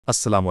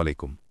Assalamu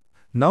alaikum.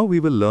 Now we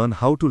will learn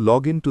how to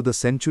log in to the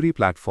Century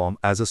platform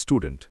as a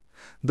student.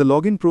 The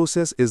login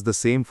process is the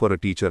same for a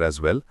teacher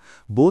as well.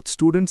 Both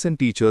students and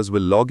teachers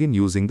will log in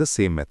using the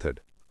same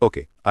method.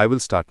 Okay, I will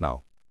start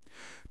now.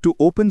 To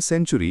open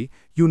Century,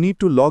 you need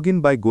to log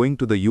in by going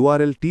to the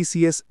URL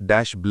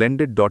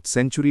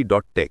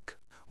tcs-blended.century.tech.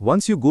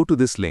 Once you go to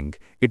this link,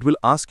 it will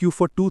ask you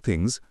for two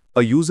things,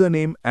 a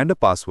username and a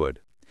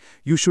password.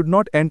 You should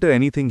not enter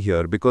anything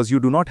here because you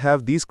do not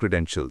have these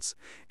credentials.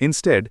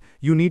 Instead,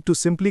 you need to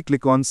simply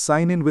click on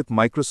Sign in with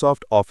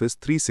Microsoft Office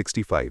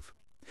 365.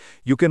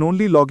 You can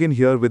only log in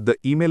here with the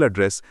email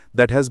address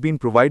that has been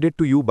provided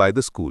to you by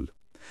the school.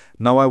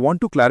 Now I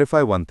want to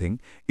clarify one thing.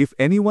 If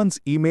anyone's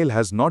email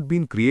has not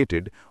been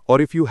created,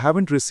 or if you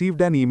haven't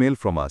received an email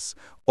from us,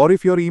 or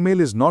if your email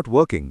is not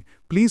working,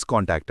 please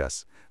contact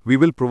us. We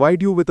will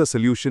provide you with a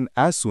solution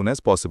as soon as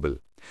possible.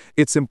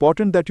 It's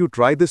important that you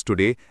try this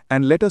today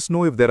and let us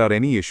know if there are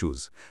any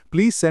issues.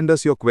 Please send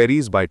us your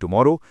queries by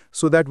tomorrow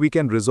so that we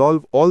can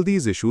resolve all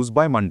these issues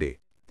by Monday.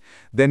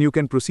 Then you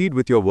can proceed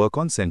with your work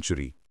on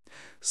Century.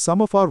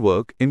 Some of our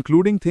work,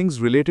 including things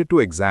related to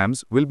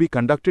exams, will be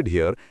conducted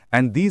here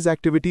and these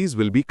activities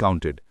will be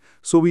counted.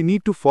 So we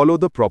need to follow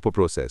the proper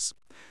process.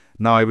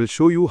 Now I will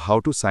show you how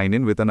to sign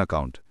in with an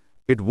account.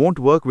 It won't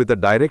work with a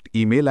direct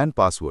email and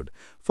password.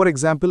 For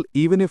example,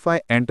 even if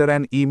I enter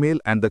an email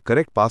and the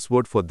correct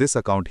password for this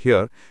account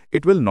here,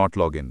 it will not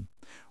log in.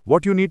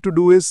 What you need to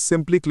do is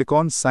simply click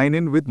on Sign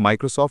in with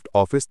Microsoft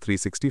Office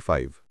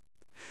 365.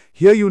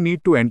 Here you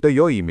need to enter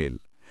your email.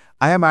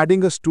 I am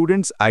adding a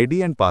student's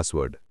ID and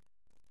password.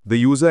 The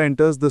user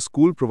enters the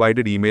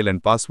school-provided email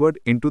and password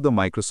into the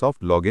Microsoft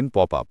login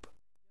pop-up.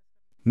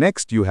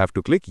 Next, you have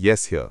to click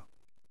Yes here.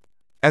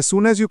 As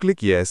soon as you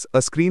click Yes,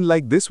 a screen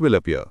like this will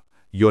appear.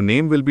 Your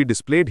name will be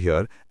displayed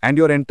here and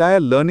your entire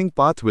learning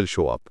path will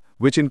show up,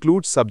 which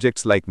includes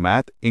subjects like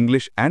Math,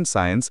 English and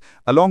Science,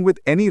 along with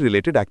any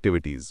related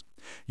activities.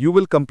 You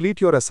will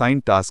complete your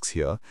assigned tasks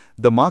here.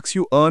 The marks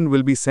you earn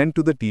will be sent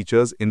to the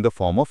teachers in the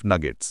form of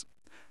nuggets.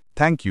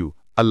 Thank you.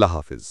 Allah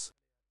Hafiz.